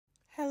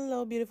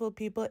Hello beautiful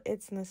people,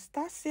 it's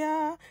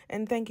Nastascia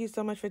and thank you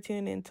so much for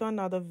tuning in to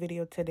another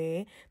video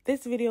today.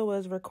 This video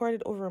was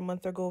recorded over a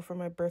month ago for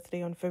my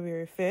birthday on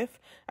February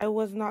 5th. I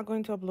was not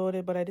going to upload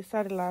it, but I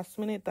decided last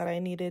minute that I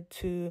needed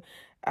to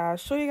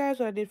show you guys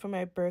what I did for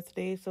my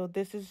birthday. So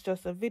this is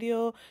just a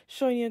video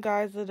showing you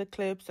guys the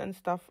clips and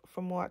stuff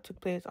from what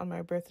took place on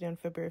my birthday on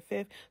February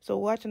 5th. So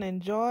watch and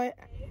enjoy.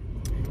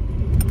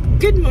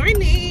 Good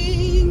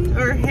morning,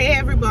 or hey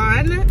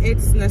everyone,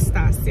 it's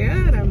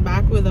Nastascia and I'm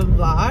back with a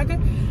vlog.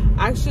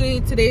 Actually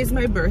today is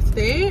my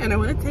birthday and I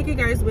want to take you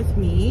guys with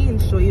me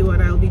and show you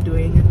what I'll be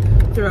doing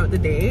throughout the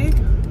day.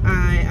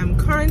 I am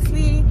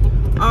currently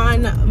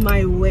on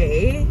my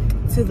way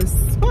to the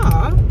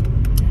spa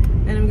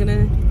and I'm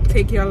gonna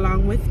take you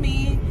along with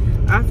me.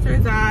 After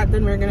that,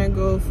 then we're gonna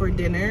go for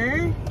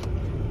dinner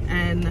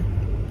and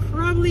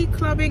probably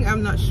clubbing,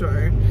 I'm not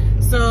sure.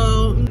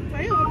 So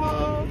hi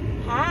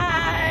Omo.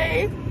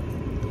 Hi.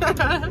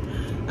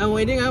 I'm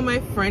waiting on my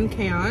friend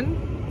Kayon.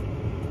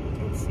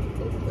 Let's see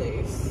the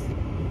place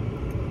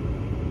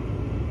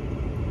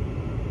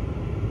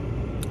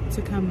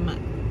to come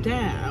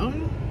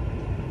down.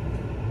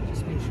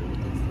 Just make sure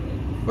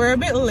we're a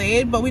bit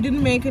late, but we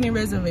didn't make any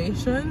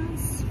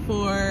reservations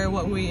for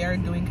what we are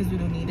doing because we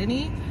don't need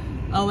any.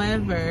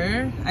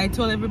 However, I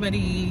told everybody,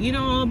 you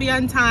know, be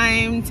on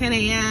time, 10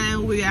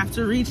 a.m. We have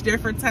to reach there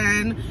for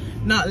 10,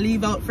 not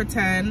leave out for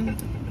 10.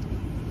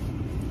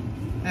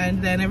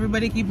 And then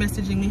everybody keep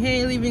messaging me,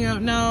 hey, leaving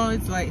out now.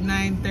 It's like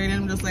 9:30.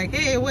 I'm just like,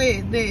 hey,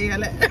 wait,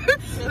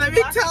 let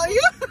me tell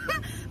you.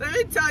 let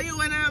me tell you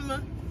when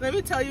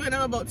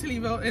I'm about to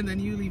leave out, and then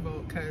you leave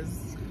out,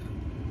 because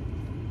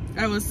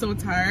I was so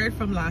tired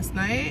from last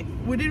night.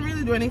 We didn't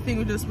really do anything.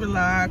 We just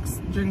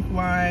relaxed, drink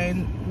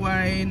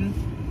wine,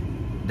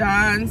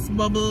 dance,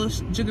 bubble,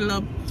 jiggle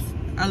up,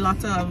 a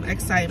lot of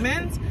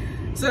excitement.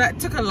 So that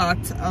took a lot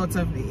out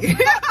of me.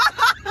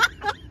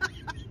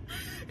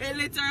 It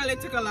literally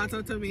took a lot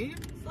out of me.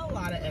 It's a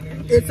lot of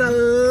energy. It's a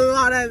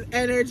lot of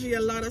energy,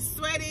 a lot of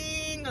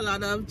sweating, a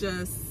lot of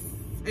just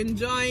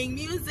enjoying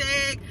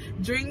music,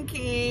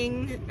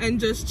 drinking,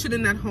 and just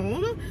chilling at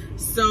home.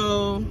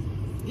 So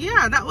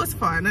yeah, that was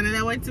fun. And then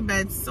I went to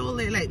bed so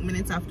late, like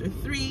minutes after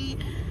 3,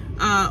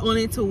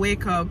 only to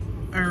wake up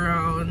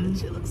around.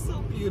 She looks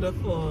so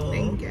beautiful.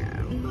 Thank you.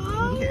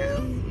 Oh. Thank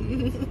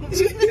you.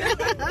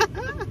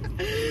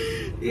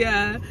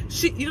 Yeah,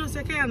 you know, so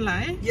I can't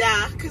lie.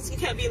 Yeah, because you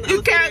can't be in the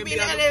elevator. You can't be in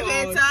the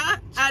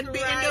elevator and be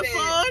in the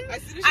phone.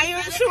 And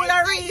you should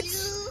have reached.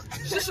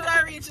 She should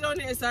have reached down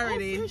here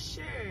already. Oh, for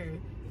sure.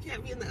 You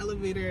can't be in the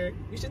elevator.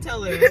 You should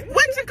tell her.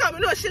 When she come,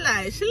 no, she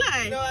lied. She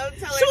lied. No, I'll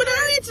tell her. She would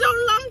have reached down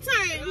a long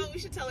time. No, we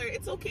should tell her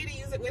it's okay to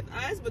use it with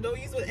us, but don't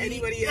use it with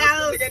anybody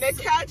else. They're gonna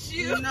catch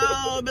you.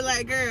 No, but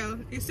like, girl,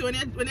 you see when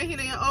you're in your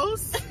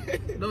house,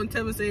 don't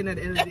tell me saying that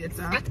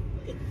elevator.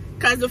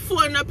 Cause the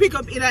phone not pick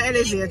up in an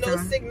elevator. No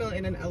signal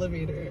in an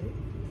elevator.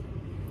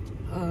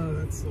 Oh,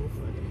 that's so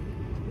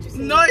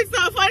funny. No, it's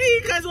not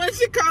funny because when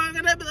she comes,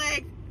 I'm gonna be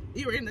like,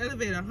 you were in the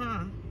elevator,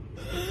 huh?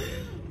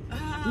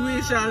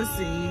 We shall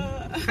see.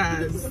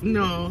 Cause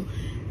no.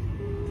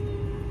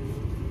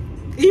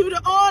 Even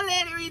the old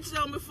lady reached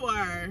down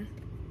before.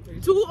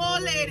 Two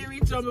old lady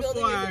reached down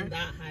before. Isn't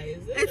that high,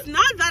 is it? It's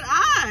not that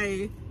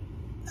high.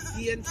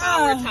 The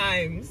entire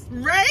times.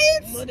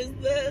 Right? What is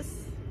this?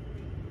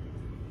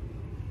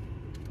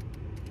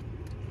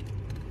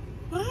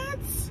 What?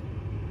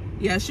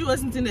 Yeah, she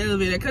wasn't in the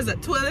elevator because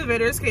 2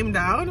 elevators came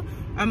down.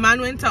 A man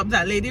went up.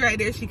 That lady right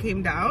there, she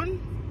came down.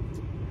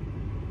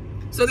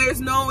 So there's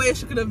no way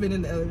she could have been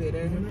in the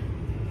elevator.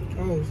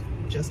 Oh,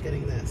 just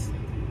getting this.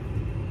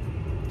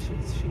 She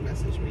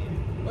messaged me.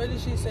 What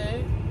did she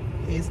say?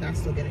 He's not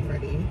still getting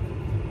ready.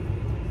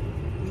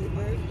 We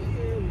are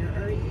here. Where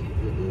are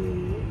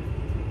you?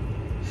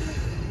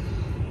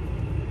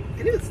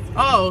 I knew it's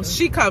oh,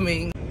 she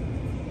coming.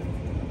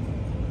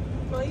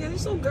 Oh, you guys are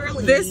so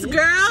girly. This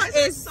girl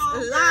is so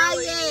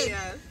lying. Girly.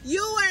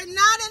 You were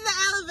not in the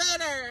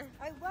elevator.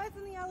 I was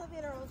in the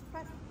elevator. I was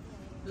pressing.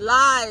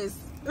 Lies.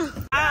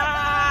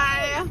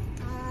 Hi.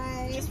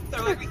 Hi. Just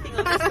throw everything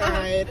on the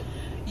side.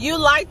 You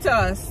lied to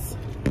us.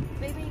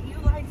 Baby, you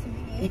lied to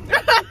me.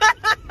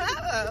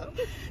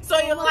 So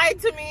you lied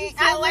to me,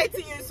 I lied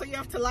to you, so you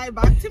have to lie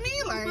back to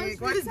me?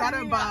 Like, what is that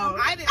about?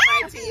 I didn't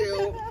lie to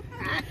you.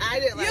 I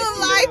didn't lie to you. You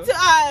lied to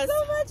us. So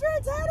much for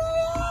 10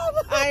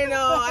 a.m.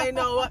 I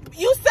know.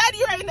 You said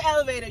you were in the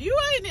elevator. You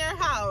were in your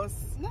house.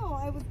 No,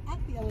 I was at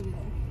the elevator.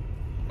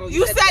 Oh,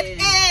 you said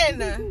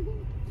in. At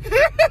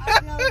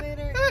the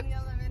elevator, in the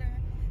elevator.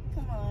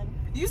 Come on.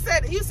 You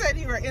said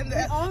you were in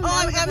the. Oh,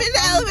 I'm in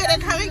the elevator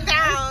coming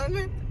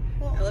down.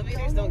 Well,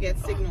 Elevators don't get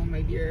signal,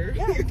 my dear.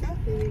 Yeah,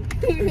 exactly.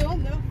 We all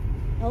know.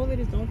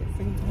 Elevators don't get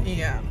signal.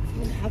 Yeah.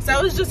 So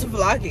I was just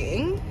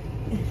vlogging.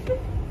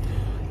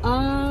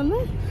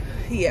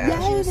 Yeah.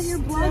 You're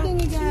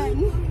vlogging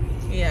again.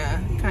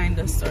 Yeah, kind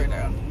of, sort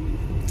of.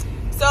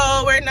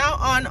 So we're now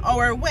on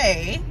our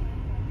way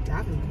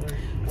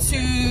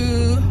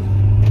to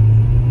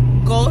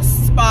Go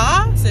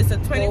Spa. So it's a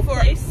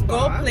 24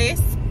 Go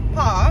Place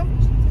Spa.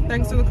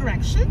 Thanks for the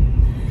correction.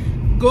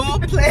 Go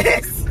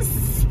Place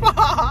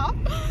Spa.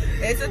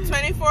 It's a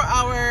 24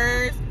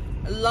 hours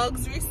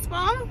luxury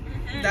spa.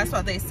 That's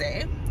what they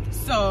say.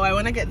 So I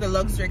want to get the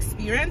luxury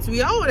experience.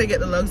 We all want to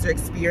get the luxury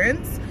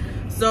experience.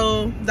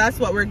 So that's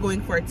what we're going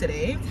for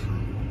today.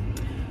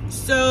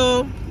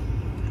 So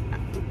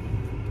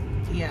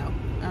yeah,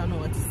 I don't know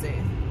what to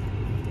say.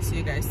 See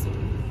you guys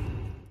soon.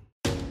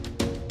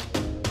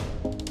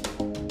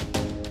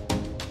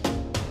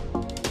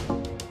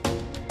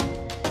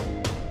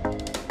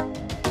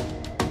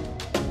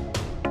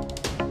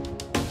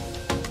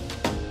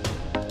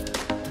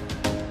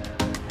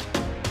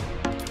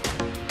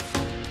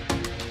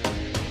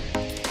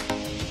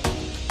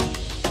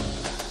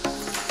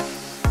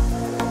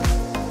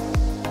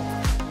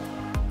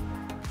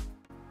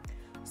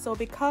 So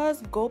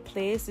because Go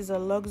Place is a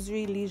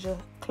luxury leisure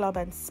club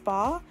and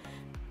spa,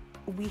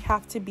 we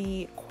have to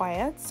be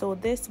quiet. So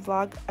this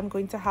vlog, I'm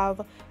going to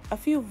have a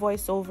few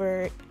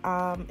voiceover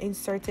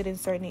inserted in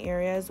certain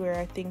areas where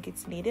I think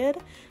it's needed,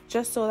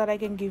 just so that I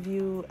can give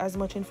you as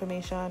much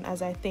information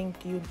as I think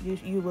you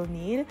will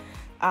need.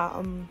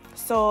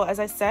 So as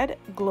I said,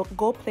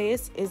 Go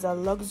Place is a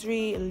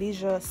luxury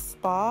leisure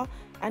spa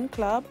and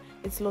club.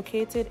 It's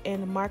located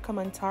in Markham,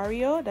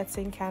 Ontario. That's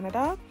in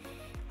Canada.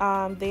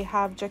 They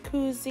have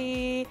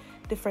jacuzzi,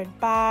 different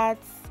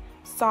baths,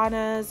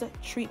 saunas,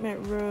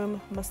 treatment room,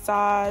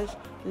 massage,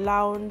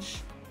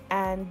 lounge,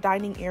 and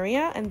dining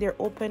area, and they're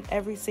open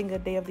every single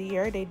day of the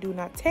year. They do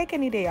not take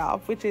any day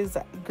off, which is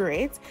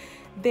great.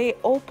 They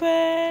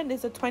open,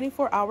 it's a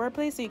 24-hour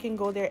place, so you can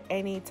go there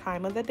any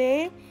time of the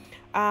day.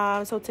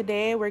 So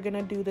today we're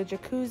gonna do the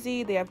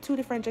jacuzzi. They have two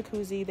different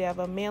jacuzzi. They have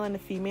a male and a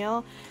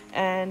female,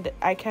 and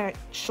I can't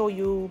show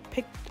you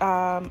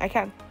I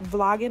can't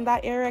vlog in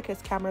that area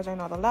because cameras are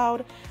not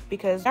allowed,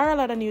 because there are a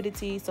lot of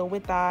nudity. So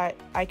with that,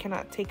 I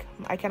cannot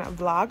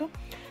vlog.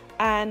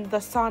 And the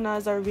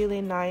saunas are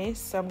really nice.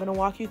 So I'm gonna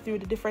walk you through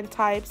the different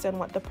types and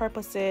what the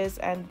purpose is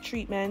and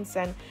treatments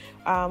and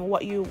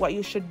what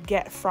you should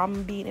get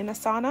from being in a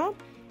sauna.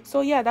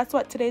 So yeah, that's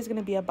what today's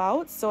gonna be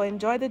about. So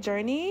enjoy the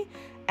journey,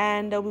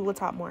 and we will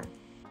talk more.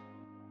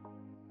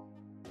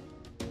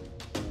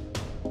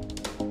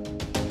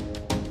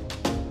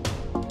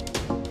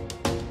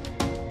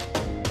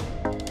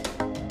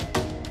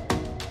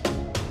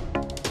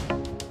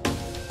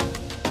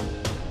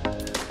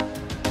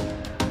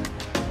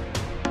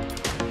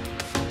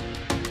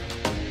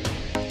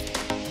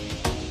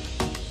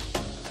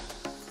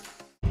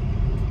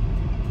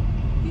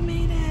 We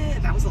made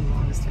it. That was the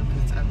longest 10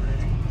 minutes ever.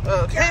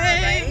 Okay.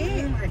 Yeah, right?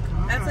 Oh my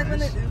gosh. That's like when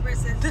the Uber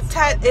says The it's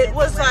time, 5 it minutes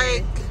was away.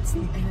 like, it's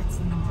not. It's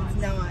not.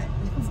 It's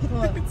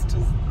not. It's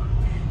just,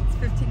 It's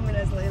 15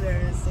 minutes later.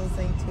 It's still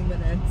saying 2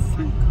 minutes. oh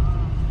my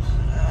gosh.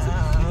 It's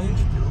a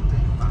huge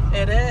building.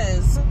 It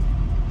is.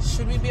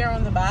 Should we be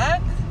around the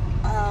back?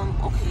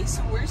 Okay,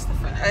 so where's the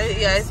front?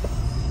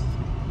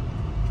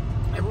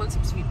 Everyone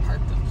seems to be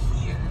parked up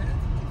here.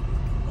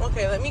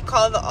 Okay, let me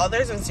call the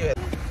others and see it.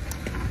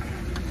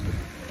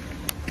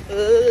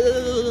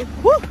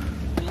 Woo!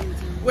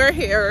 We're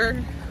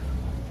here.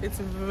 It's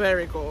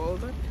very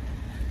cold.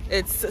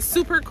 It's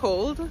super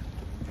cold.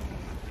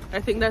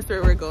 I think that's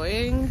where we're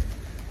going.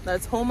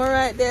 That's Homer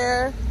right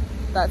there.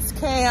 That's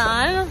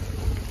Kayan.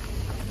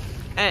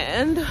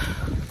 And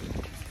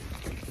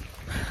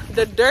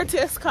the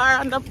dirtiest car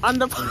on the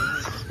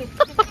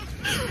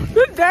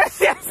the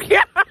dirtiest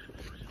car.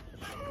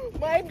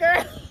 My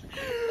girl.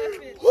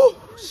 Oh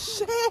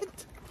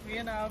shit.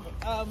 You know,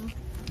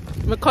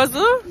 my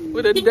cousin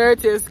with the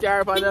dirtiest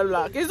car on the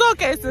block. It's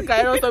okay, so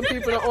I know some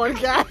people don't own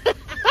car.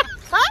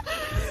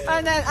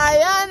 And then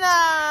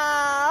Ayana.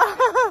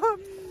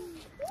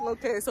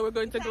 Okay, so we're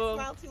going to go.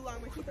 Too long,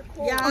 but keep it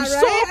cool. Yeah, I'm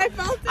right. I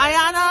felt it.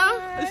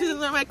 Ayana, this is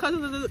my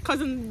cousin.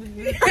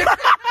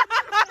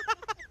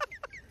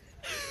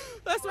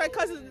 That's my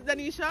cousin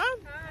Danisha.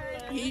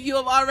 Hi. You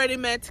have already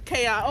met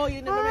Kayan. Oh,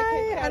 you never met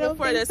Hi, I Kayan don't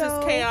before. think This so.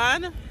 is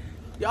Kayan.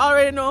 You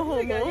already know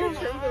Homo.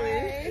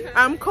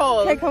 I'm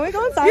cold. Okay, can we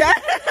go inside? Yeah.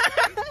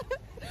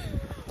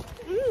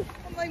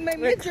 I'm like my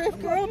midriff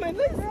girl, my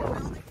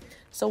midriff.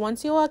 So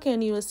once you walk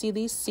in, you will see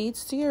these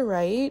seats to your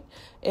right.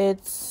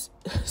 It's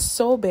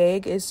so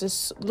big. It's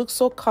just looks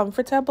so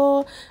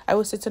comfortable. I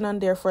was sitting on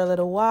there for a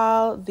little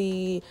while.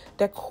 The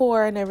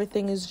decor and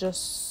everything is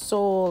just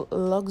so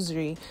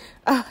luxury.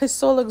 It's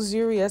so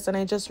luxurious, and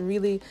I just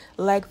really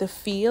like the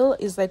feel.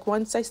 It's like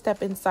once I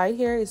step inside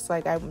here, it's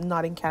like I'm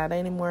not in Canada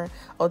anymore.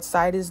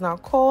 Outside is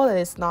not cold and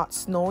it's not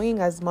snowing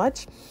as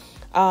much.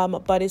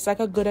 But it's like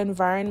a good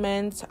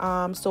environment.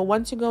 So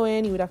once you go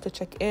in, you would have to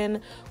check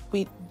in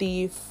with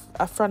the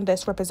front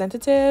desk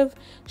representative.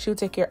 She'll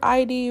take your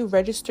ID,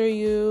 register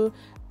you,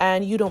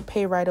 and you don't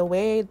pay right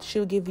away.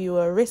 She'll give you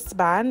a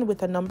wristband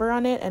with a number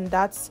on it, and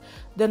that's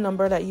the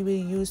number that you will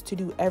use to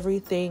do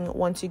everything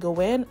once you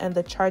go in, and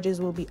the charges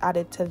will be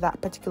added to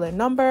that particular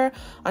number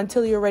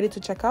until you're ready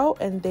to check out,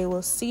 and they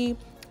will see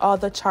all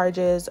the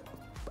charges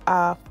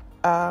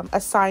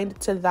assigned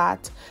to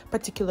that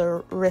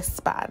particular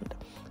wristband.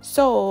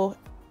 So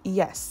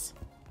yes.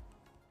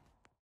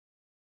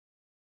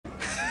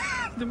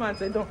 The man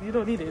said, you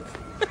don't need it.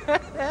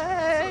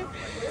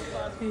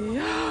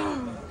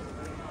 Yeah.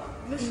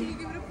 Does she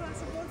give it a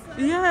possible sign?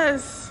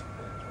 Yes.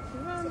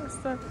 Yeah, that's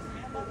that.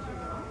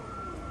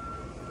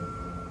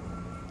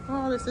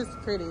 Oh, this is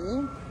pretty.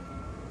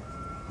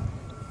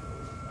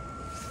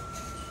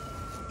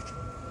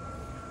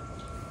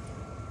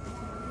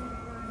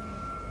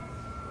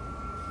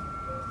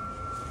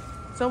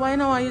 So why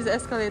not I use the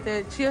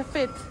escalator? Chair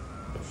fit.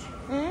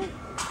 Hmm?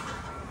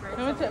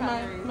 Let me take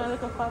my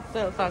little fat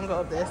self and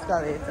go up the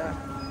escalator.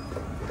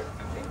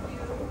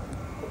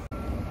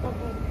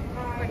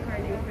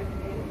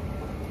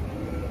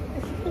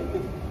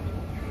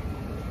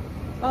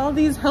 All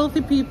these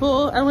healthy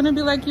people. I want to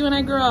be like you when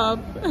I grow up.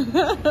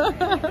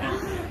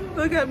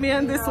 Look at me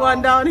and this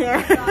one down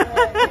here.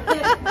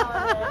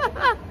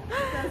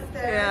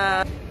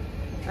 Yeah.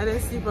 I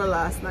didn't sleep well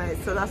last night,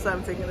 so that's why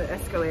I'm taking the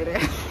escalator.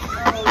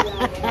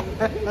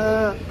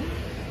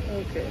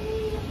 Okay.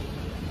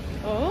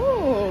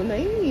 Oh,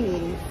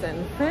 nice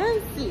and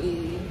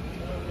fancy.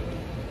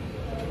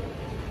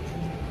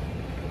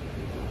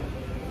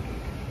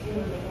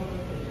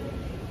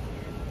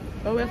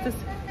 Oh, we have to.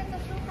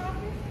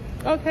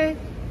 Okay.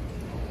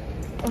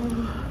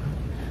 Oh.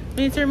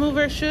 We need to remove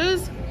our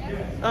shoes?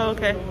 Oh,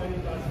 okay.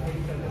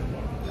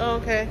 Oh,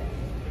 okay.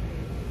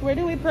 Where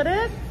do we put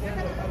it?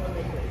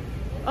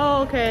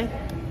 Oh, okay.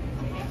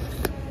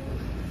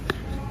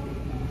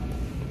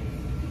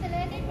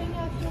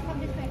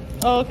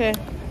 Oh, okay.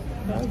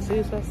 Oh,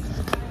 Jesus.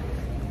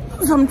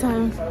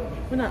 Sometimes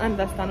we don't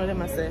understand what they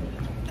must say.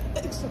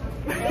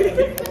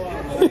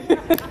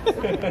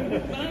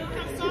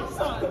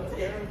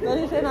 Don't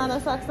you say no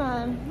socks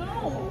on?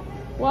 No.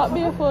 Walk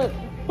barefoot.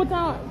 Put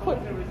on.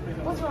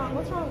 What's wrong?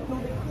 What's wrong?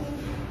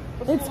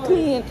 It's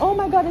clean. Oh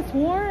my God, it's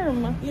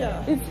warm.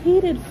 Yeah. It's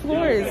heated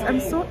floors. I'm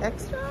so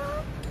extra.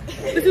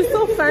 This is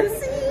so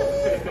fancy.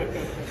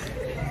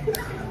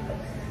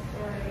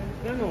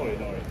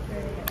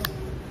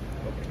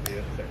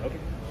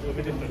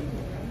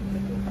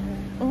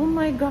 Oh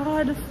my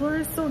God, the floor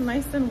is so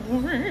nice and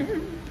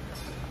warm.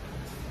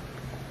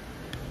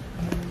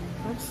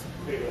 Oops.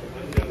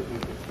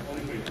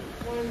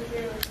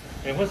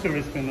 And what's your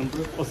wristband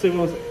number? Oh,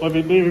 706. Oh,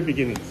 very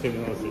beginning,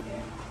 706.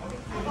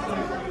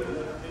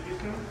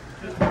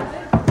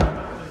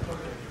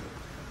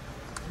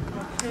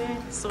 Okay,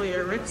 so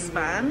your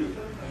wristband.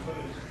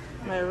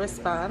 My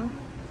wristband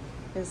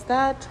is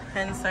that,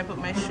 hence I put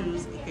my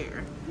shoes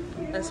here.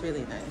 That's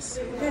really nice.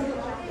 Okay.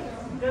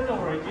 Yeah,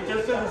 don't worry. You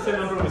just have the same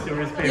number with your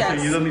wristband, Yes.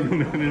 so you don't need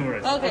to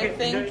memorize. Okay,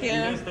 thank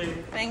you.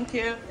 Thank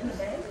you.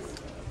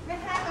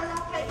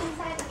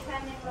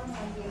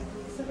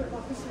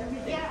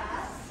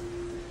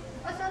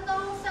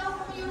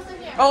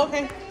 Oh,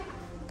 okay.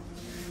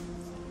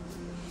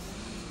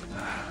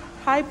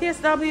 Hi,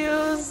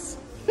 PSWs.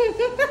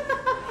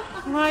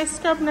 Hi,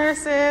 scrub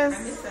nurses.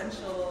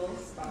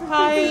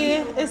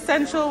 Hi,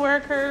 essential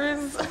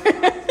workers.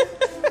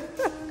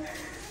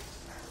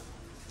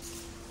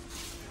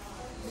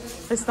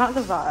 It's not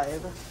the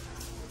vibe.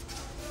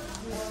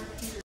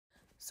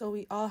 So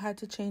we all had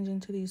to change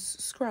into these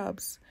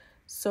scrubs.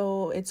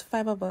 So it's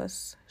 5 of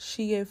us.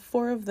 She gave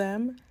 4 of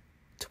them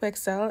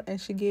 2XL, and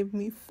she gave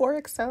me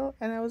 4XL,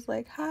 and I was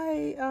like,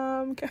 "Hi,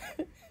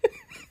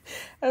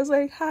 I was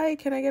like, "Hi,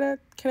 can I get a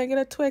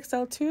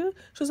 2XL too?"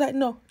 She was like,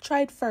 "No,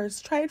 try it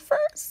first. Try it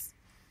first."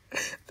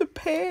 The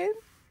pain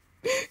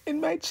in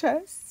my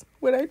chest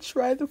when I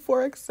tried the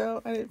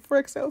 4XL and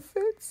 4XL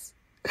fits.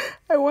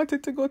 I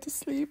wanted to go to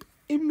sleep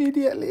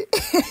immediately.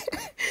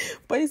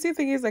 But you see, the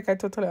thing is, like, I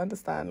totally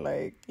understand,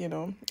 like, you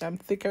know, I'm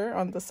thicker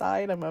on the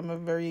side. I'm a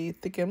very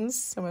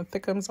thickums. I'm a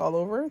thickums all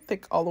over,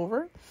 thick all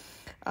over.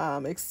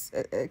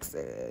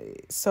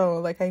 So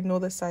like, I know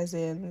the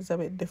sizing is a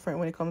bit different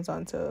when it comes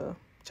on to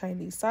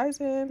Chinese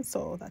sizing,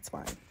 so that's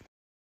fine.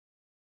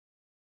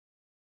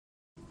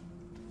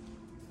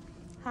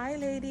 Hi,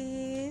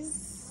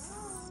 ladies.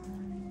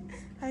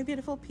 Hi,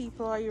 beautiful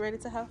people. Are you ready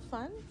to have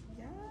fun?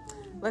 Yeah.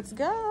 Let's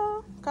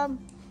go. Come.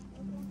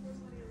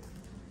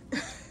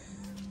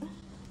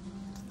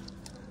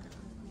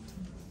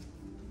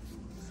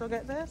 So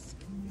get this.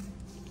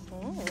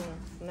 Oh,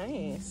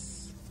 nice.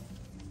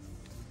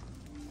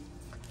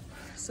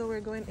 So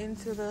we're going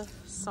into the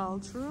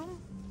salt room.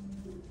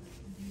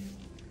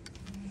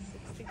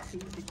 62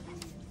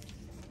 degrees.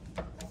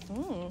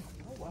 Oh,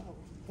 wow.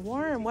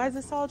 Warm. Why is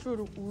the salt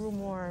room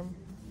warm?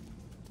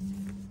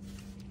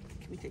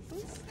 Can we take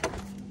this?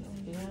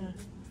 Yeah.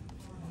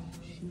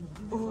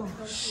 Oh,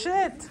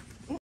 shit.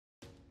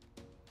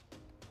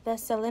 The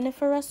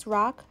saliniferous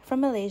rock from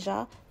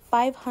Malaysia,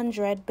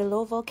 500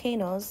 below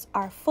volcanoes,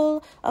 are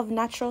full of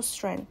natural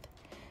strength,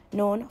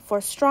 known for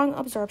strong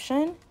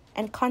absorption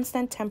and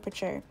constant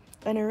temperature,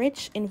 and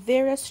rich in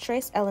various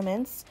trace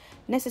elements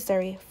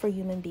necessary for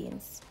human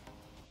beings.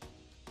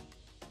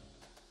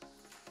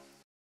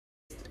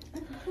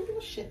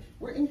 Shit,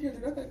 we're in here.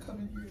 They're not gonna come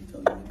in here and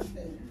tell you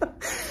anything.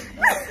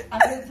 I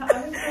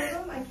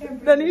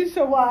can't breathe.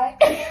 Danisha, why?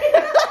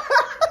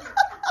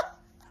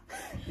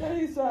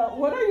 Danisha,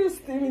 what are you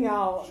steaming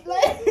out? Oh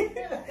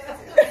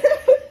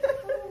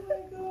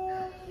my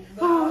god.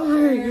 Oh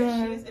my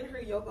god. She's in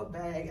her yoga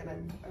bag and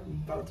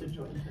I'm about to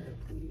join her,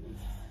 please.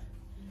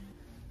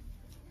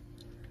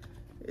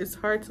 It's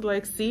hard to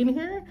like see in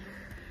here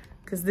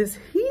because this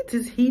heat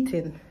is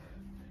heating.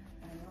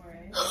 I know,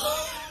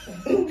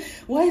 right?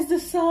 Why is the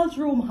salt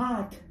room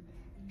hot?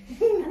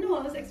 I know,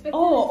 I was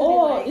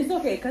expecting It's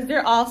okay because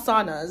they're all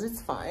saunas.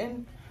 It's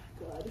fine.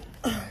 God.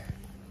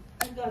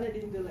 I'm glad I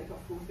didn't do like a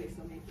full face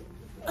of makeup.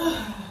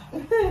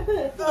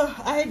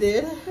 I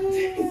did. That's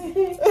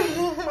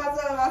what I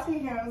was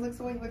asking her. I was like,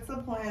 so what's the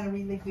plan? Are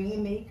we like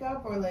doing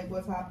makeup or like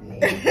what's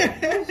happening?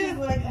 She's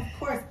like, of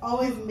course,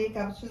 always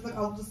makeup. She's like,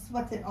 I'll just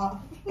sweat it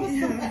off.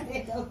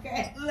 Like,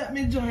 okay. Let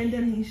me join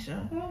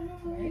Denisha.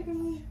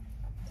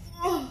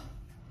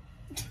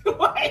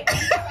 Why?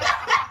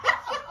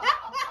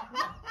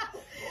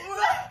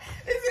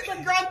 Is it the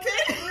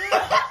grunting?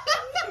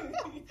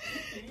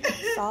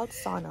 Salt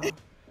sauna.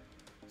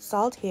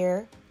 Salt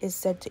here is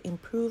said to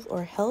improve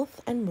our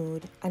health and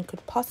mood and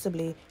could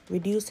possibly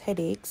reduce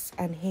headaches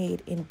and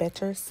aid in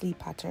better sleep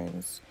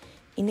patterns.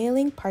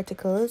 Inhaling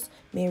particles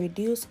may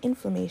reduce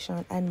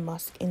inflammation and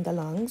musk in the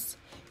lungs,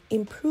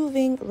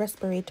 improving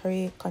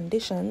respiratory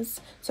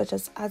conditions such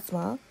as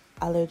asthma,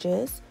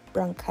 allergies,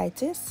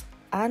 bronchitis,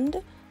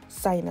 and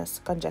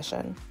sinus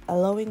congestion,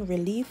 allowing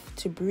relief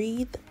to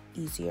breathe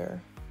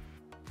easier.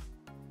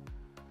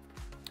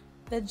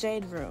 The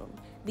Jade Room.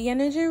 The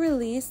energy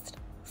released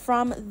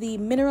from the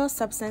mineral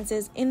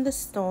substances in the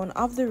stone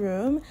of the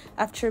room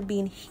after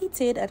being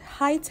heated at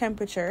high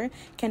temperature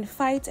can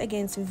fight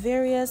against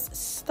various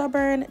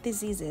stubborn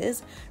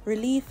diseases,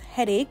 relieve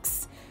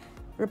headaches,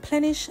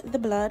 replenish the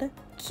blood,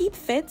 keep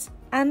fit,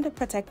 and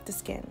protect the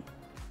skin.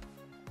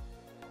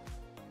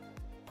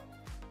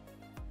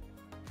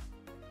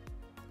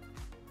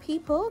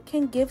 People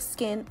can give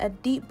skin a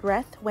deep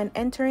breath when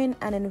entering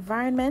an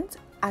environment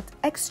at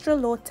extra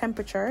low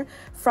temperature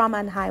from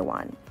an high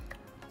one,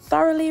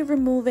 thoroughly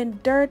removing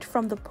dirt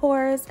from the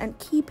pores and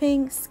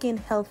keeping skin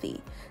healthy.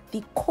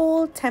 The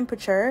cold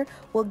temperature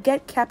will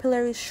get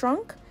capillaries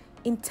shrunk,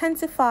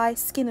 intensify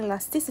skin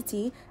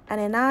elasticity,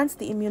 and enhance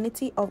the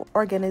immunity of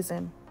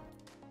organism.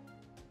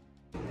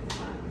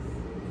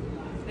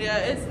 Yeah,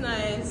 it's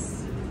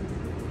nice.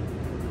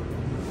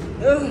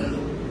 Ugh.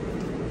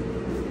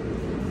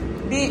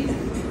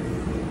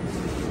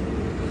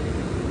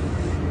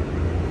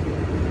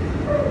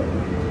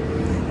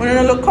 When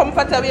you look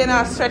comfortable, you're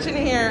not stretching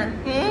here.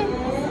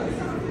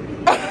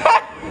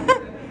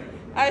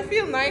 I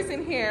feel nice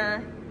in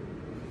here.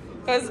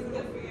 Cause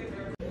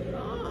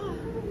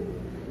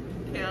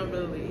can't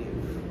believe.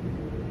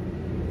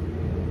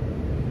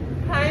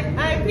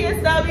 Hi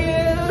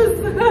PSWs.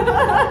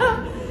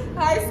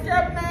 Hi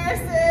scrub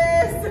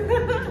nurses.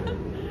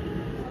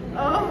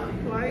 Oh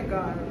my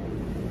god.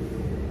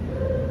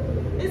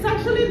 It's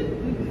actually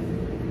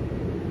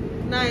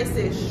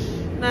nice-ish.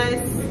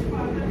 Nice.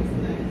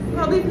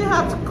 Probably if they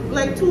have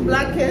like 2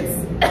 blankets.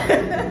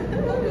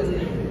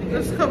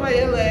 Just cover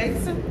your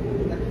legs.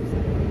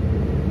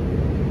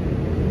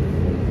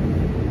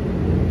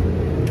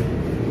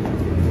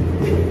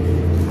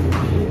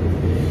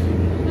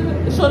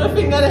 Show the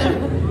finger there.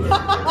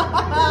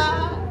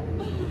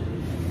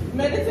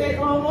 Meditate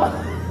almost.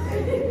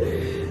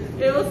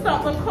 It will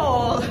stop the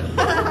cold.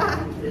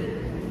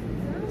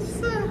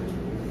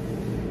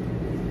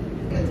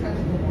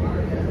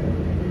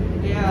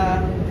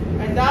 Yeah,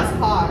 and that's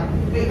hard.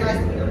 Hey guys,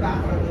 put your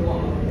back on the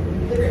wall.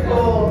 It's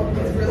cold.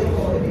 It's really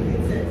cold. If you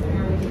can sit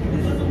somewhere.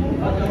 This is a move.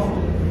 Oh, no.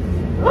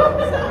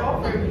 It's not all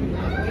for you.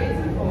 Way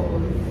too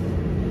cold.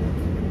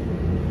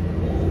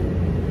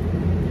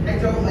 I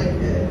don't like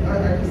it. I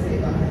just say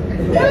that.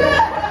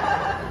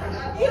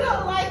 You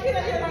don't like it,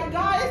 and you're like,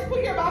 guys, put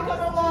your back on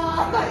the wall.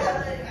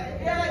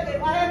 You're like,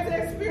 if I have to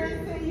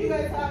experience it, you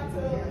guys have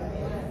to.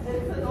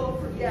 It's a no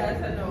for me. Yeah,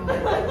 it's a no.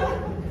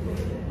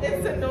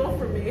 It's a no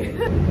for me.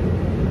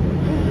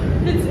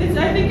 It's.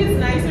 I think it's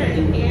nicer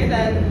in here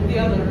than the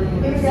other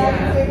rooms.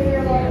 Yeah.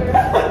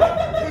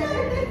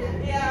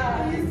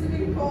 Yeah. It used to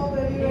be cold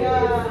anyway.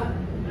 Yeah.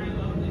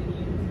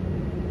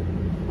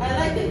 I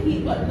like the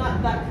heat, but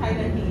not that kind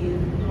of heat.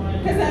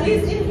 Because at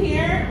least in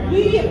here,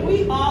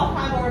 we all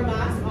have our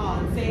masks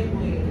on, same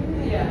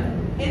way. Yeah.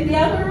 In the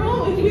other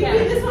room, if we do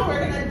this one, we're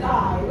gonna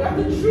die. We have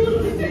to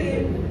choose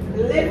between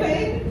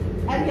living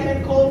and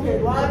getting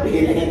COVID while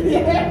being in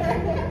there.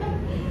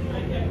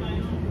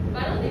 I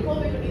don't think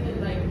COVID would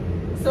even like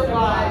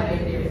survive.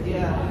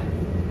 Yeah.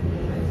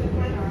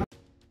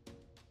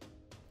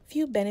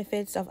 Few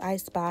benefits of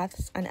ice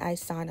baths and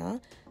ice sauna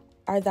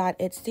are that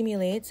it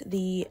stimulates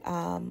the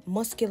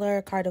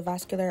muscular,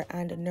 cardiovascular,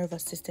 and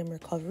nervous system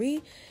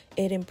recovery.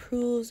 It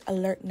improves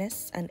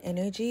alertness and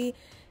energy.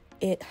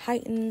 It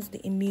heightens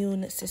the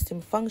immune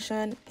system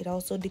function. It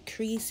also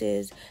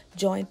decreases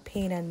joint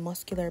pain and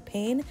muscular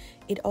pain.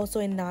 It also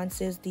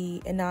enhances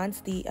the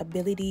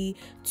ability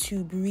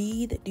to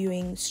breathe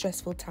during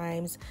stressful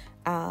times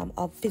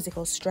of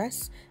physical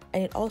stress.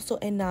 And it also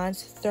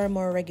enhances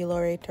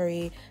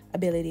thermoregulatory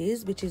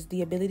abilities, which is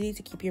the ability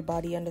to keep your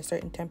body under a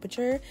certain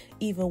temperature,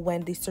 even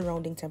when the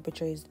surrounding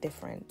temperature is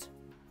different.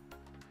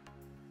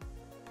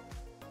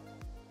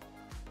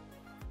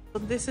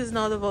 This is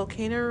now the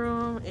volcano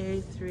room,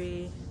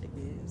 83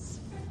 degrees.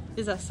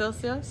 Is that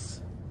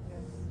Celsius?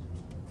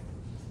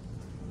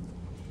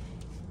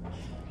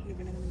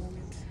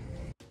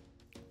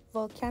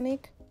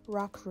 Volcanic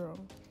rock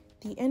room.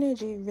 The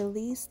energy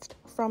released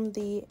from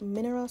the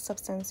mineral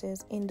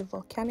substances in the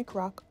volcanic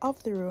rock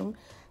of the room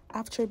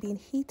after being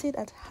heated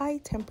at high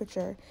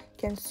temperature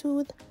can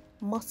soothe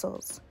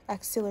muscles,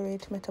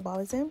 accelerate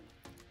metabolism,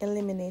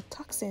 eliminate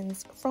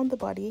toxins from the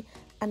body,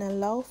 and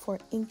allow for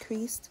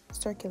increased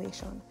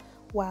circulation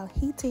while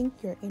heating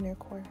your inner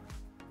core.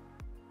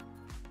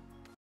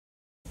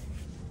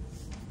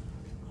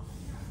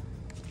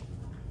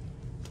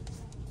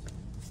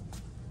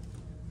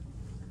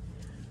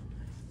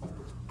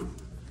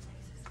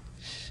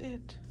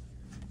 Shit.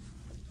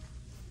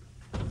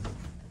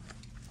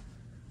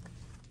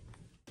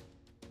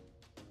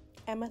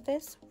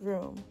 Amethyst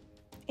room.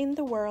 In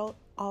the world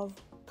of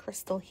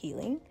crystal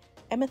healing,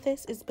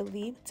 amethyst is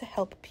believed to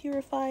help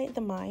purify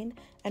the mind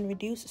and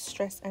reduce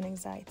stress and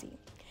anxiety.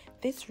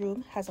 This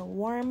room has a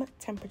warm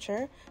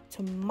temperature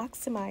to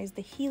maximize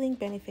the healing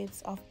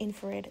benefits of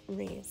infrared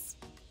rays.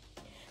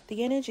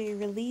 The energy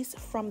released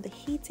from the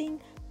heating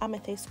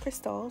amethyst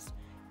crystals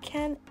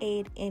can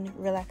aid in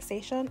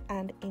relaxation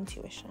and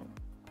intuition.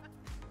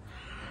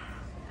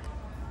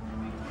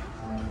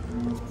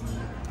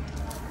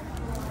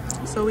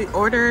 So we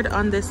ordered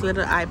on this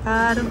little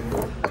iPad.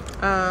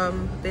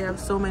 They have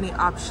so many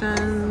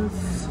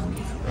options.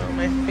 Oh,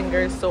 my finger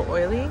is so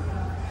oily.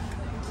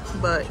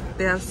 But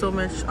they have so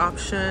much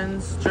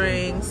options,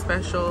 drinks,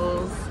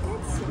 specials.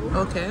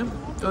 Okay,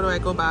 or do I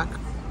go back?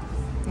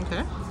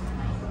 Okay.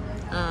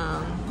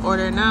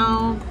 Order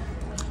now.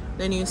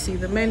 Then you see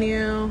the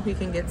menu. You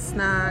can get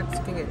snacks,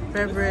 you can get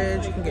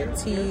beverage, you can get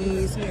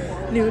teas,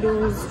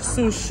 noodles,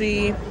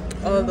 sushi,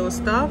 all of those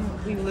stuff.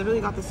 We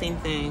literally got the same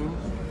thing.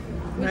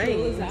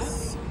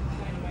 Nice.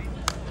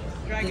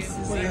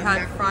 We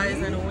had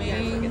fries and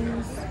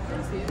wings.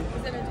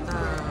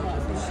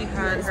 She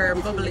had her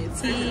bubbly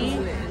tea.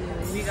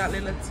 We got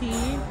little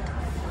tea.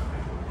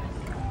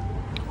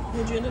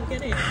 What'd you end up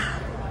getting? I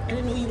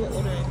didn't know you were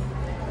ordering.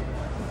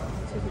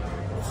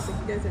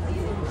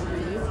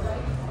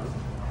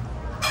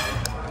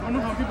 I don't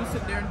know how people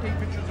sit there and take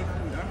pictures of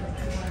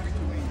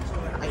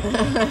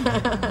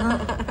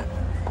food.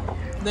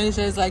 Then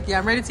she's like, yeah,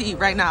 I'm ready to eat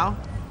right now.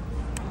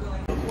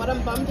 What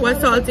I'm bummed What's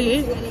about salty?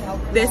 is I can't see any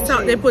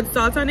alcohol. They put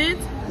salt on it.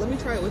 Let me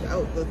try it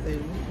without the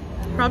thing.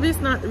 Probably it's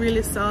not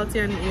really salty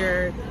and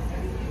your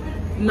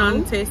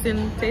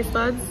non-tasting taste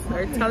buds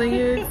are telling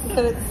you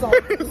But it's salty.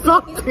 it's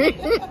salty.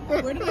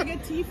 Where did I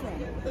get tea from?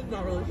 It's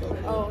not really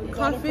salty. Oh, you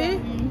got it Coffee?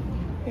 from-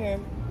 Here.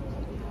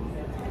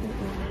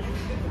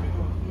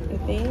 I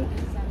think.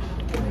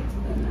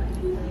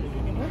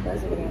 Where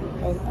is it again?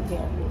 Oh,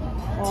 here.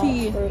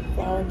 Tea. Fruit,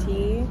 flower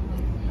tea.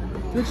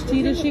 Which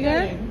tea did she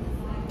get?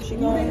 She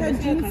got Chinese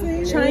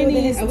tea. I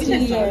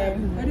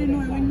didn't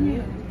know I went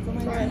here. So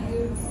my tea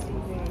is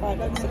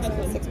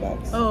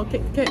 $6. Oh,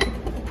 okay.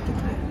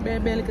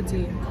 Barely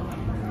tea.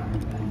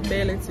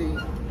 Barely tea.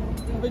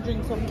 I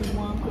drink something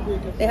warm to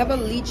break it. They have a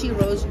lychee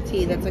rose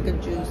tea that's like a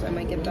juice. I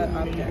might get that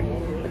after,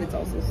 but it's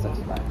also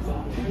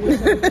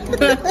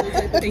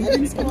 $6.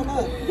 Things going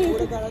up.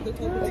 What I got at the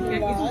table?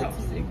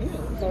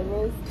 The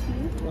rose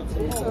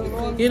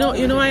tea. You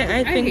know,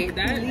 I think hate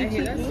that. I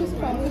hate that so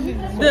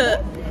much.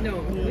 the No,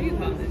 what do you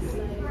call this?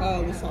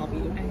 Wasabi.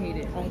 I hate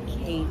it. I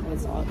hate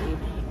wasabi.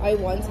 I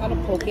once had a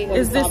poke wasabi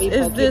Is this- poke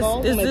is this-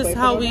 bowl. is My this boyfriend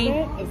how ordered we-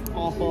 it. It's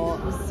awful.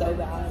 It was so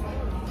bad.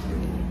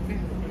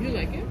 You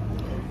like it?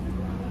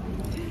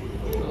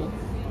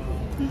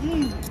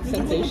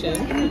 Sensation.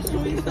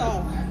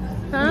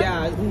 huh?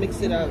 Yeah,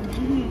 mix it up.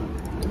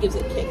 It gives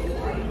it kick.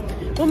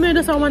 What made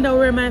us wonder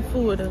where my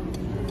food? Are you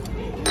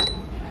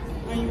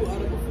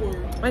out of before?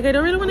 Like I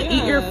don't really want to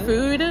eat your Yeah.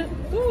 food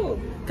Ooh.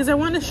 because I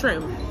want the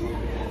shrimp.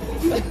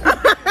 Your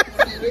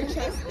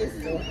chest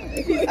is so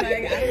high. He's like, I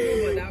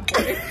don't know about that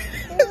part.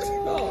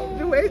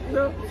 Oh, Wait,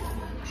 no.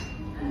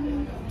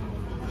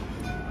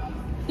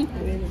 I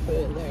didn't put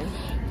it there.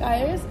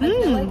 Guys, I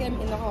feel like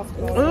I'm in the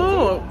hospital.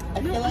 Oh,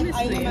 I feel like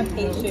I am a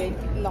patient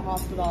in the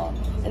hospital.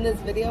 In this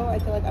video, I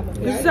feel like I'm a this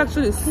is patient.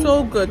 actually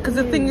so good because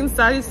the thing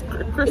inside is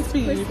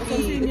crispy. That's what I'm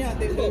saying, yeah,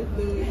 the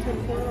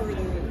tempura or the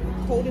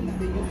coating that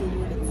they use to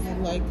do it. I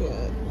like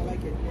it. I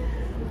like it.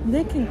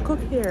 They can cook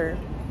here.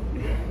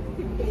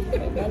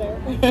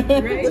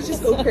 Let's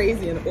just go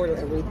crazy and order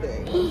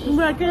everything.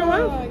 Like, you know what?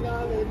 Oh my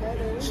god, they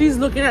better. She's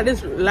looking at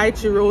this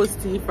lychee rose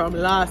tea from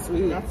last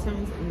week. That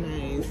sounds nice.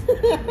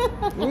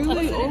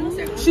 Really?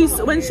 She's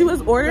when she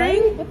was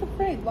ordering. Right? What the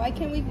frig? Why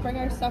can't we bring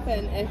our stuff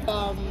in if they're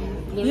not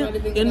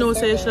even You know, gonna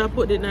say serve should I it?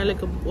 put it in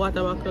like a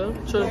water bottle,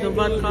 throw the I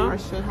vodka,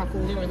 should have to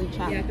literally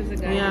chat. Yeah, because the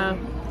guy. yeah, But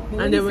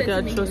when and he then we said to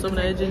can me, throw he some of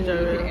was the like, ginger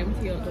 "Oh, you could ale.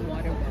 empty out the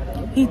water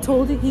bottle." He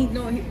told it he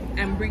No,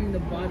 I'm bringing the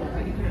bottle,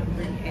 but you can't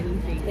bring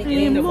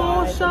anything.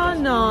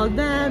 emotional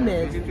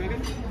damage.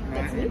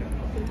 That's it.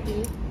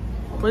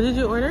 What did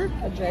you order?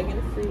 A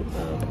dragon fruit.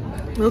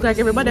 Look like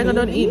everybody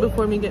gonna eat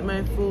before me get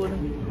my food.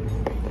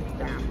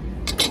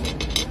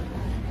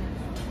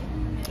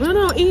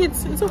 No, eat.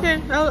 It's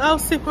okay. I'll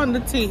sip on the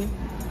tea.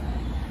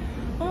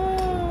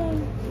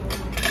 Oh.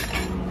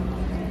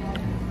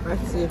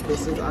 Let's see if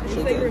this is actually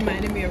It's like good.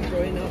 reminded me of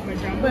growing up. My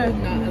grandma would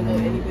not allow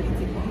anybody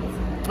to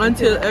eat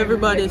Until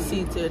everybody's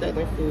seated at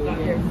their food. got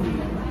their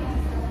food.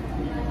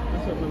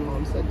 That's what my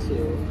mom said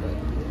too.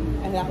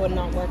 And that would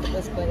not work at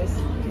this place.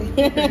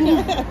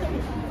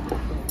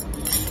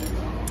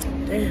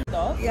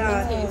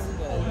 Yeah.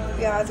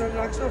 Yeah, as an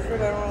actual fruit,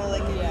 I don't really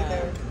like it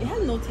either. It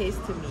has no taste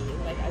to me,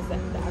 like as the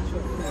actual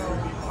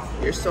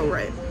food. You're so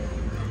right.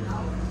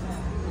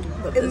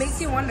 But It makes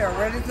you wonder,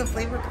 where does the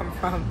flavor come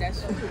from?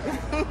 That's true.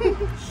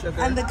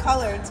 sugar. And the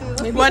color, too.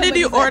 Maybe What did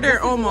you somebody's order,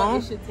 like, this is what Omo?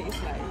 it should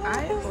taste like.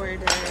 I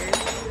ordered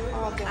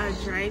Oh, a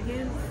gosh.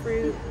 dragon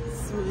fruit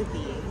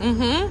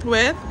smoothie.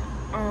 With?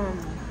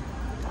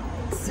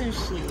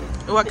 Sushi.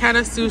 What kind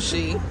of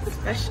sushi?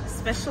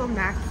 Special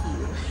maki.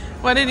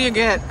 What did you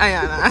get,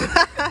 Ayana?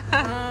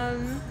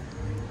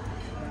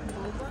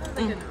 Boba,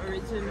 like an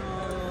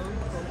original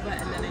boba,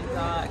 and then I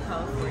got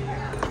California.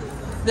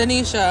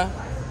 Denisha.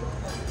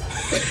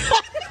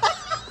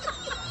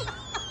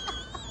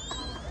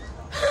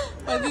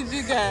 What did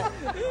you get?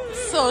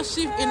 So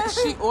she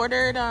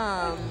ordered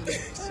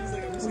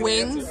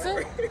wings.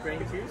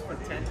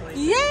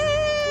 Yay!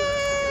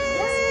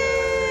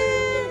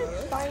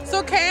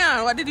 So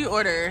Kayan, what did you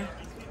order?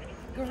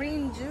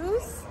 Green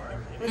juice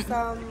with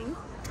some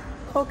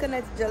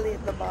coconut jelly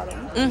at the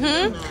bottom.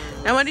 And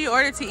what did you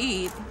order to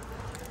eat?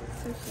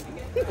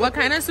 Sushi. What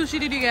kind of sushi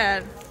did you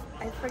get?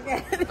 I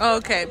forget.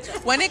 Okay,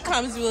 when it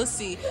comes, we'll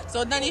see.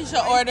 So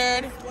Danisha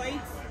ordered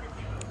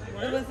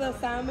It was a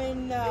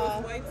salmon.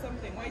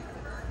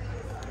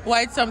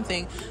 white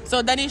something.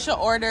 So Danisha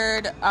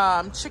ordered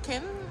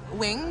chicken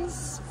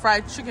wings,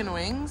 fried chicken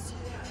wings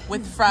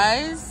with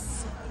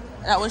fries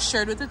that was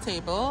shared with the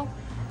table.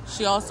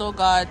 She also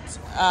got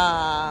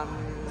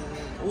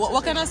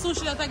what kind of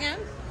sushi that again?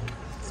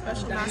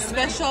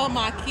 Special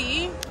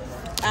maki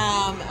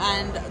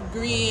and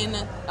green.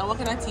 What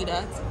kind of tea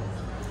that?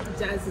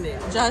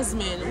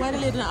 Jasmine. Why the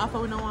lady not offer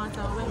we don't want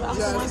to?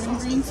 Jasmine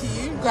green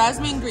tea.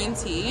 Jasmine green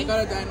tea. I got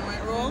a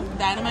dynamite roll.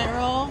 Dynamite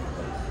roll.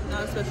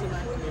 Not a special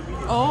mac, maybe.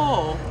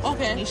 Oh,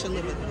 okay. You should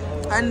live it.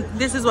 And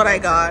this is what I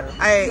got.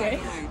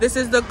 This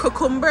is the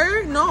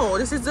cucumber. No,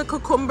 this is the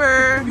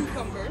cucumber.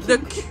 Cucumber. The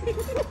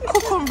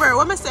cucumber.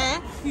 What am I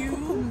saying?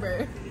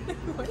 Cucumber.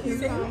 What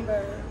is it?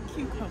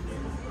 Cucumber.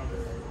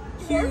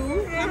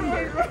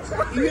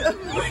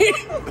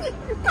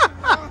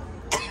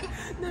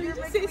 No, you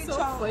just say so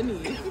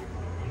funny.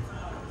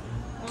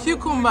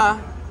 Cucumber.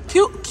 Say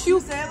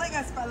it like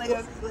a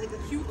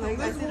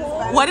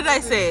cucumber. What did I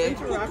say?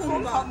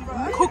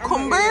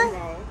 Cucumber?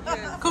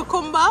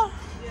 Cucumber?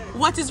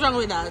 What is wrong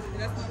with that?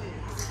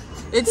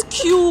 It's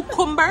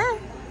cucumber?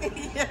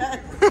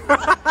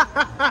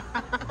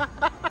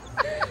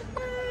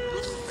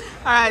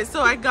 Alright,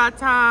 so I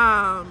got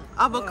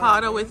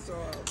avocado with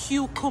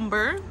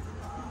cucumber.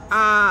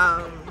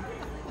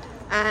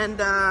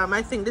 And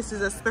I think this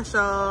is a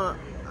special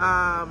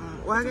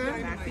what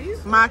again?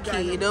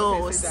 Maki,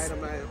 those.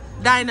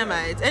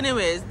 Dynamite.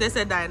 Anyways, they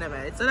said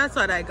dynamite. So that's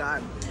what I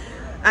got.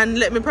 And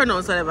let me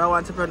pronounce whatever I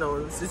want to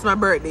pronounce. It's my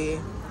birthday.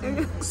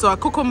 So a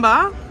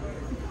cucumber.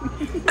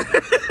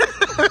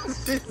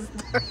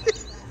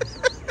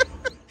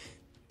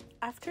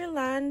 After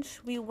lunch,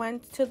 we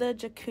went to the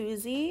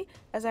jacuzzi.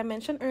 As I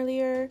mentioned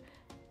earlier,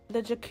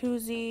 the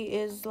jacuzzi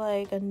is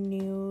like a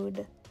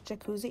nude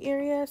jacuzzi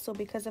area. So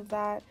because of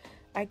that,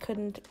 I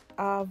couldn't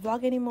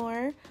vlog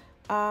anymore.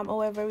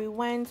 However, we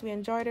went, we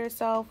enjoyed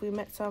ourselves, we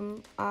met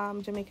some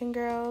Jamaican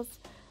girls.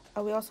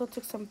 We also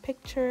took some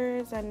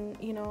pictures and,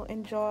 you know,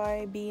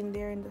 enjoy being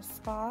there in the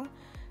spa.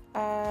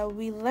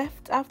 We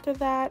left after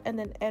that and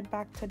then head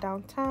back to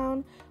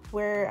downtown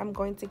where I'm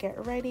going to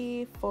get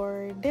ready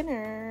for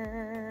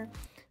dinner.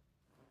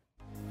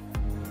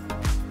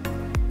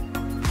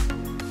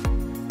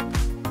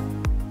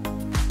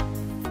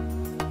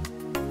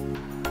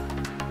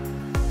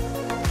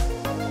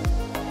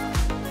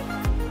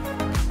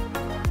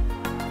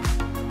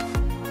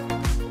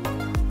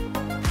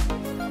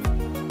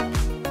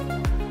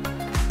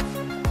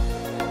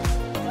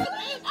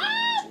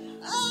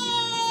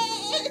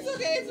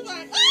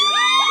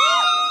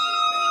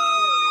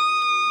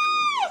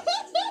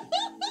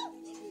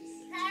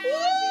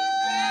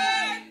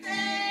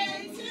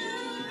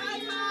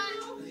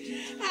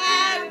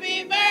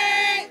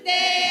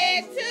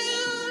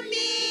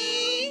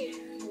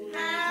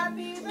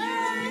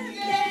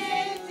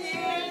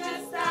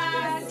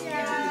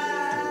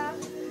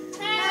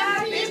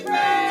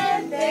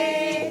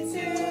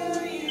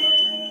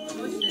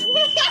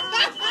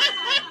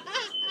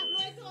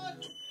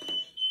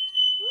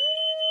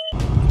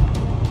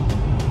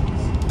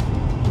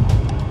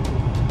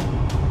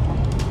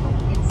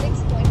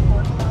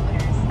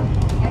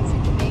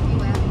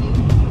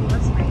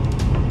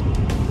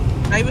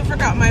 I even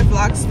forgot my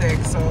vlog stick,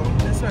 so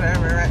it's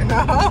whatever right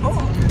now.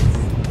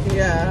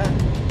 Yeah,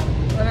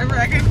 whatever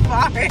I can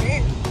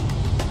find.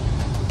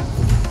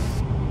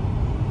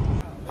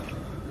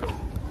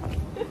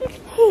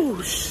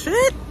 Oh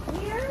shit!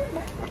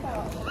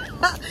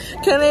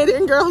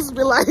 Canadian girls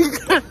be like.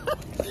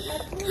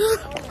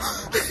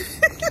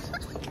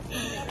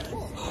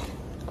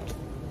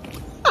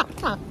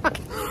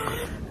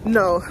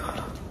 No.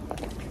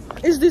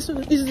 Is this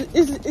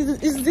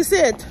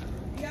it?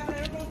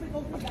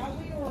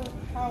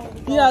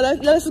 Yeah,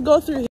 let's go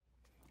through.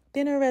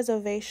 Dinner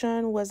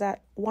reservation was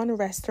at one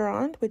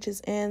restaurant, which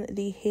is in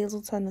the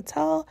Hazelton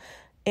Hotel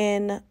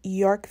in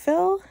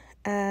Yorkville,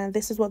 and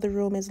this is what the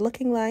room is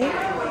looking like.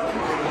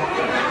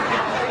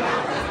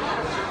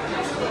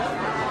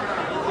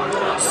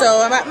 So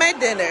I'm at my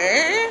dinner,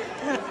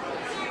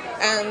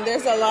 and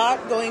there's a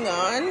lot going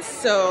on.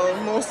 So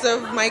most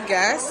of my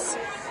guests,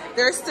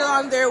 they're still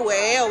on their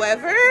way.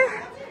 However,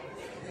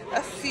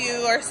 a few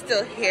are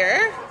still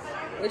here,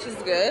 which is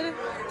good.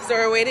 So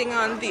we're waiting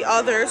on the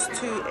others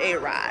to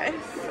arrive,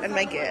 and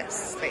my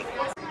guests. Like,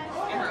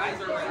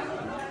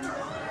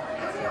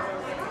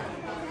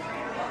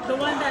 The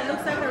one that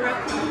looks like a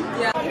raccoon?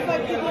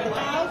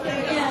 yeah.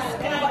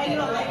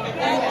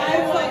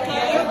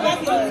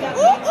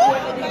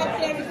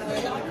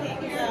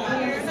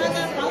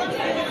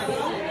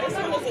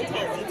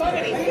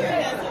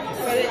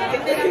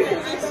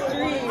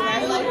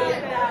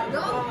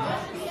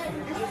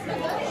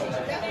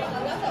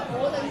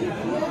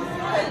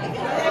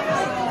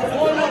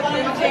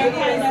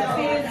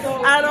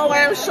 I don't know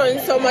why I'm showing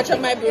so much of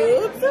my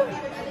boobs.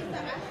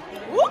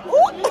 Whoop,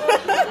 whoop.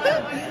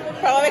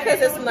 Probably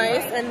because it's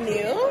nice and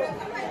new.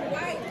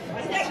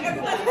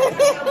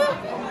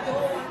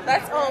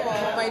 That's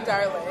Omo, my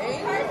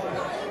darling.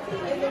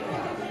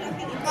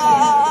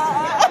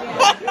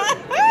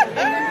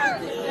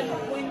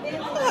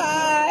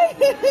 Hi.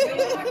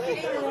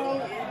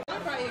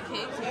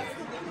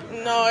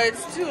 No,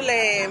 it's too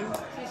lame.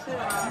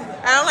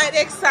 I don't like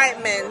the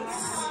excitement.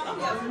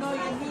 No.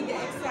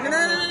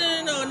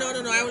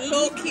 I'm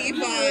low key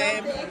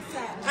vibe.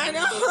 I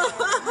know.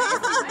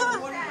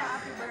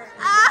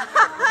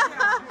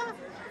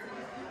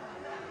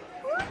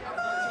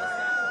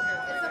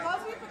 It's supposed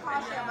to be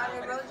precaution, but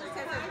it really just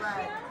tastes like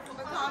bread.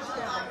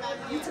 Precaution.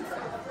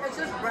 It's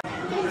just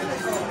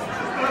bread.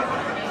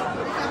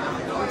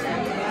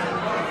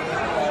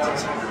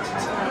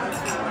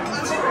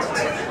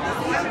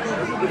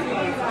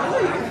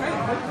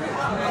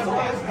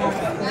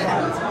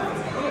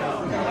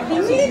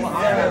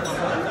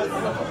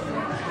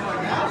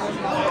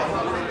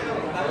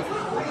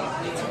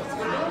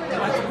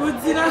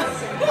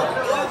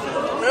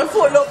 The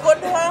food look good,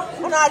 huh?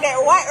 When I get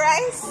white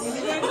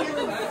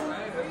rice.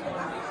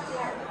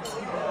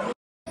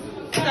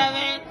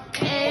 7,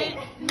 8,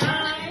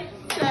 9,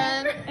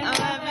 10,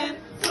 11,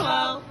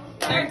 12,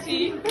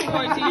 13,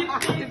 14,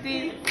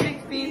 15,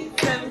 16,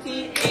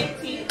 17,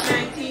 18,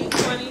 19,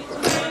 20,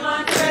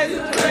 21, 22,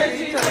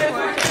 23, 24,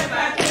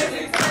 25,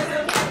 26,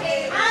 27,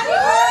 28.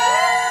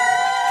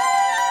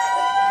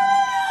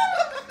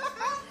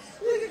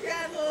 Look at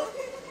Grandma.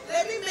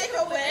 Let me make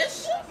a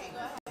wish.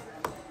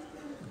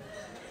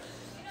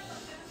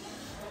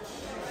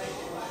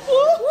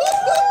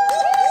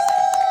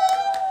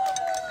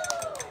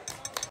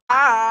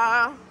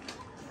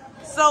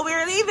 So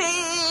we're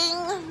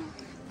leaving.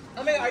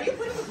 I mean, are you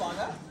putting the vlog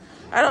up?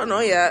 I don't know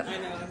yet. I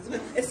know.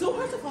 It's so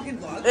hard to fucking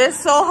vlog. It's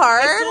so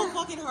hard. It's so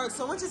fucking hard.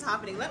 So much is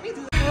happening. Let me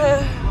do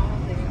that.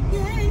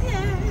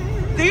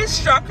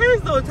 These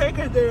truckers don't take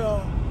it there.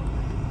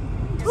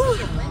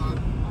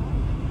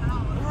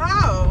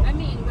 How? I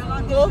mean, we're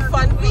not Go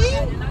fun fee?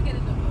 they're not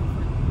getting the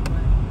GoFundMe,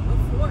 but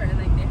before,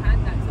 like, they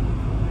had that to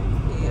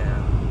before.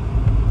 Yeah.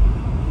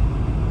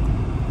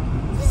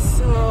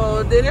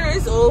 So dinner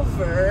is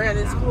over and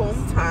it's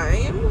home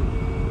time.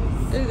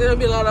 There's gonna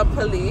be a lot of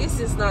police.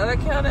 It's not that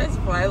kind of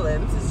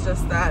violence. It's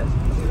just that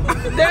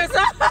there's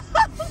a.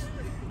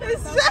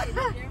 It's just,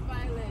 They're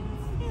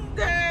violent.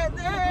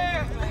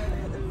 they're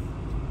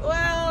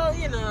well,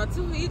 you know,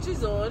 to each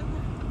his own.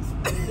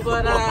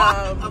 But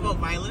about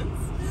violence?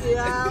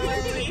 yeah,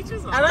 like,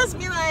 I just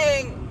mean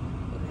like,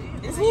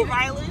 Is he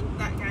violent?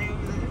 That guy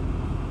over there?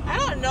 I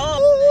don't know.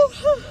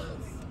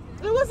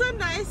 It was a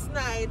nice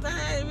night, and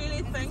I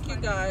really thank you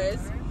guys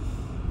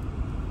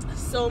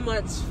so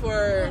much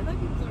for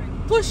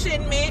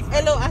pushing me.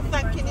 Hello, I'm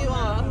thanking you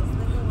all.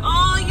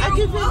 Oh,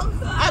 you're welcome.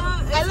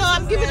 Hello,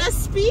 I'm giving a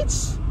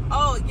speech.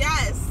 Oh,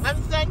 yes. I'm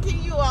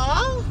thanking you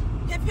all.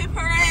 Hip hip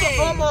hooray.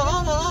 Omo.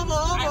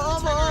 I have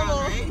to turn around,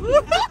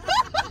 right?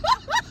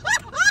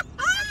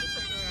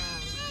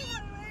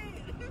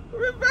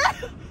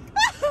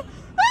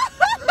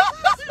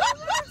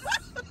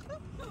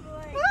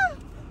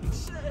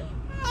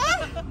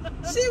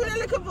 She with a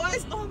little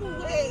voice. On the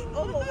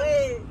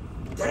way.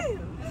 Damn.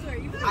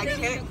 I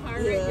can't.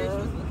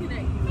 Looking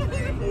at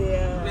you.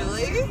 Yeah.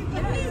 Really?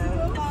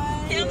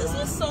 Yeah. Kim, this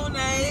was so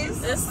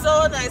nice. It's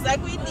so nice.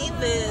 Like, we need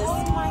this.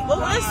 But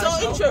we're so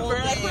gosh,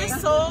 introvert. Like, we're okay.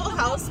 so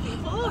house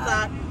people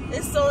that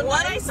it's so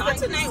What nice. I saw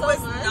Thank you tonight so was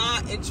much.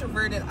 not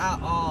introverted at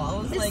all.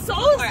 I was like, It's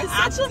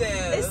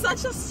active.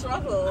 such a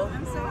struggle.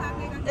 I'm so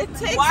happy. It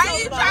takes Why so are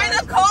you much. trying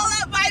to call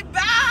up my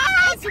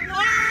back? It's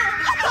warm.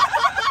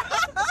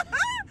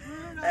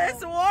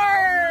 It's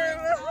warm.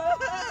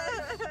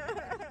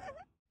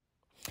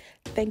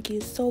 Thank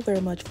you so very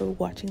much for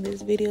watching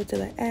this video to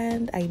the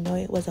end. I know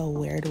it was a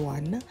weird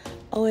one.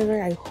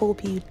 However, I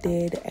hope you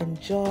did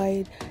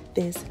enjoy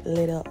this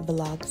little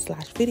vlog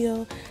 /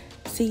 video.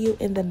 See you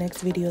in the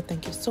next video.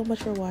 Thank you so much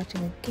for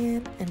watching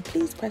again, and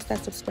please press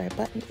that subscribe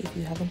button if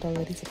you haven't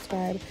already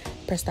subscribed.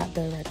 Press that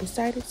bell right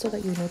beside it so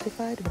that you're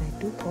notified when I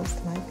do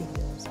post my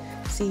videos.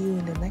 See you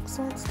in the next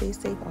one. Stay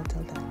safe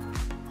until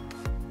then.